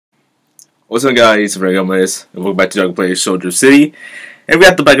What's up, guys? It's and welcome back to Darkcried Shoujo City. And we're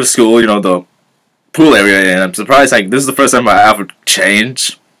at the back of the school, the pool area, and I'm surprised, this is the first time I ever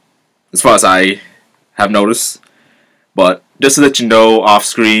changed, as far as I have noticed. But just to let you know, off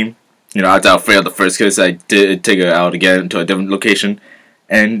screen, after I failed the first kiss, I did take her out again to a different location,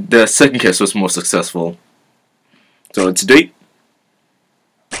 and the second kiss was more successful. So to date,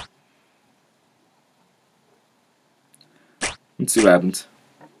 let's see what happens.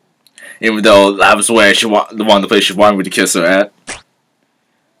 Even though that was where the place she wanted me to kiss her at.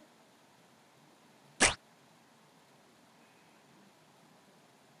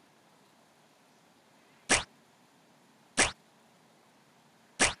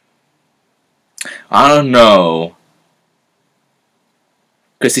 I don't know.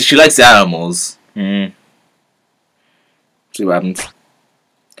 Cause see, she likes animals. See what happens.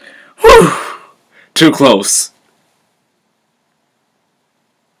 Whew! Too close.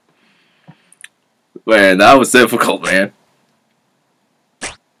 Man, that was difficult, man.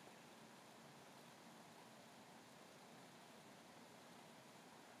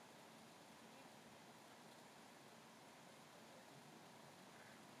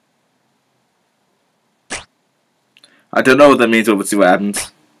 I don't know what that means, but we'll see what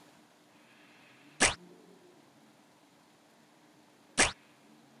happens.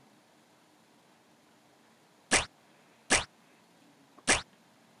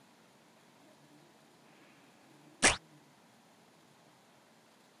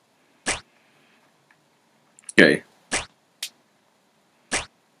 Okay.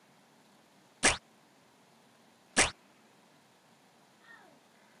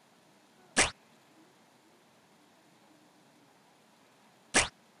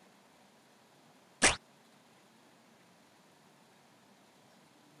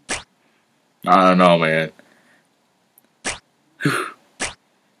 I don't know, man.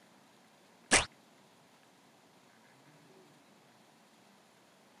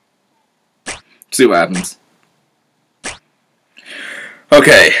 See what happens.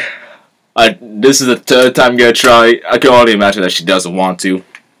 Okay. This is the third time I'm gonna try. I can only imagine that she doesn't want to.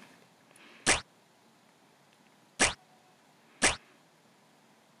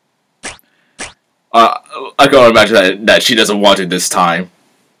 I can only imagine that she doesn't want it this time.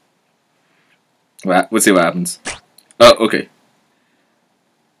 Let's see what happens. Oh, okay.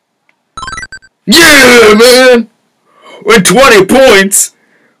 Yeah, man! With 20 points!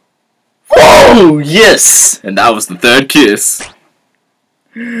 Whoa! Yes! And that was the third kiss.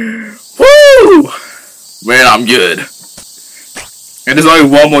 Woo! Man, I'm good. And there's only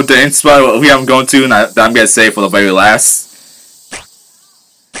one more dance spot we haven't gone to, and that I'm gonna save for the very last.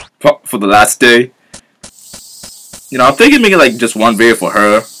 For the last day. I'm thinking maybe just one video for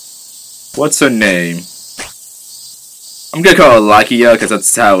her. What's her name? I'm gonna call her Lakia, because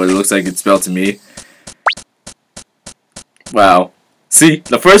that's how it looks like it's spelled to me. Wow. See,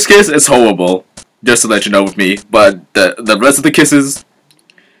 the first kiss is horrible, just to let you know with me, but the rest of the kisses,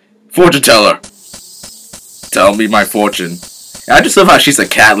 fortune teller. Tell me my fortune. And I just love how she's a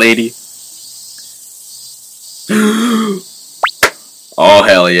cat lady. Oh,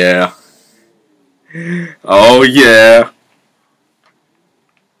 hell yeah. Oh, yeah.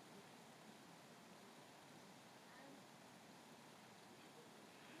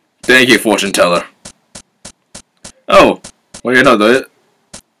 Thank you, fortune teller. Oh, well,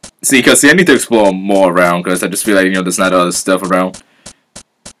 see, because I need to explore more around, because I just feel like, there's not other stuff around.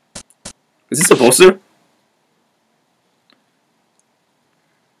 Is this a poster?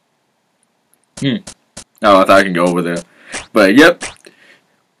 Oh, I thought I can go over there. But, yep.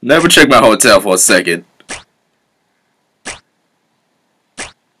 Never check my hotel for a second.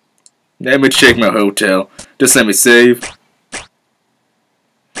 Let me check my hotel. Just let me save.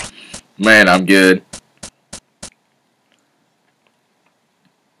 Man, I'm good.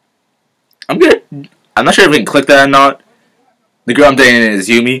 I'm good. I'm not sure if we can click that or not. The girl I'm dating is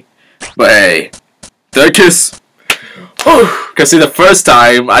Yumi. But hey, third kiss. Because see, the first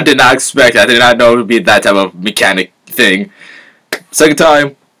time, I did not know it would be that type of mechanic thing. Second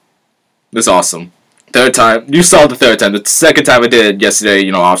time, it's awesome. Third time, you saw the third time. The second time I did it yesterday,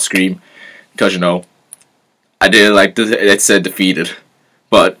 off screen. Because, I did it said defeated.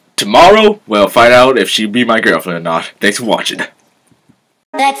 But tomorrow, we'll find out if she'll be my girlfriend or not. Thanks for watching.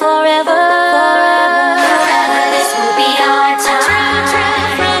 Like forever, this will be our time.